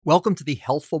Welcome to the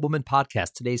Healthful Woman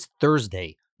Podcast. Today's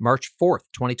Thursday, March 4th,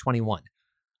 2021.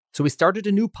 So we started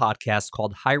a new podcast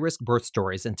called High Risk Birth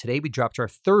Stories, and today we dropped our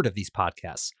third of these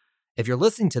podcasts. If you're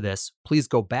listening to this, please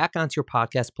go back onto your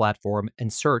podcast platform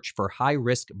and search for High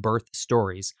Risk Birth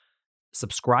Stories.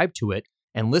 Subscribe to it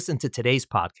and listen to today's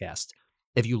podcast.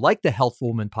 If you like the Healthful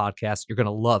Woman Podcast, you're going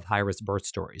to love High Risk Birth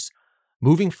Stories.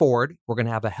 Moving forward, we're going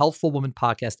to have a Healthful Woman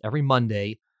Podcast every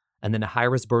Monday and then a High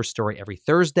Risk Birth Story every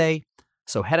Thursday.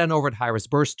 So head on over to High Risk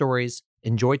Birth Stories,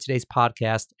 enjoy today's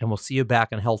podcast, and we'll see you back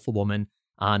on Healthful Woman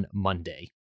on Monday.